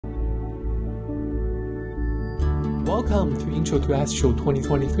Welcome to Intro2Astro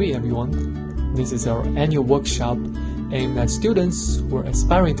 2023, everyone. This is our annual workshop aimed at students who are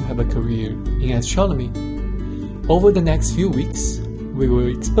aspiring to have a career in astronomy. Over the next few weeks, we will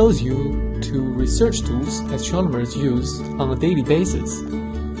expose you to research tools astronomers use on a daily basis,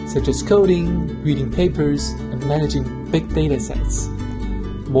 such as coding, reading papers, and managing big data sets.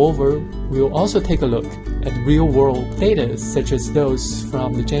 Moreover, we will also take a look at real-world data such as those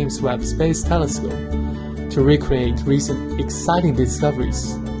from the James Webb Space Telescope to recreate recent exciting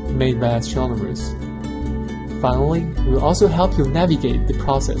discoveries made by astronomers. Finally, we will also help you navigate the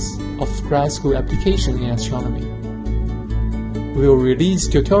process of grad school application in astronomy. We will release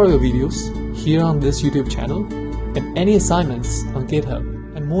tutorial videos here on this YouTube channel and any assignments on GitHub.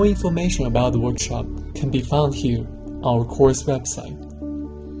 And more information about the workshop can be found here on our course website.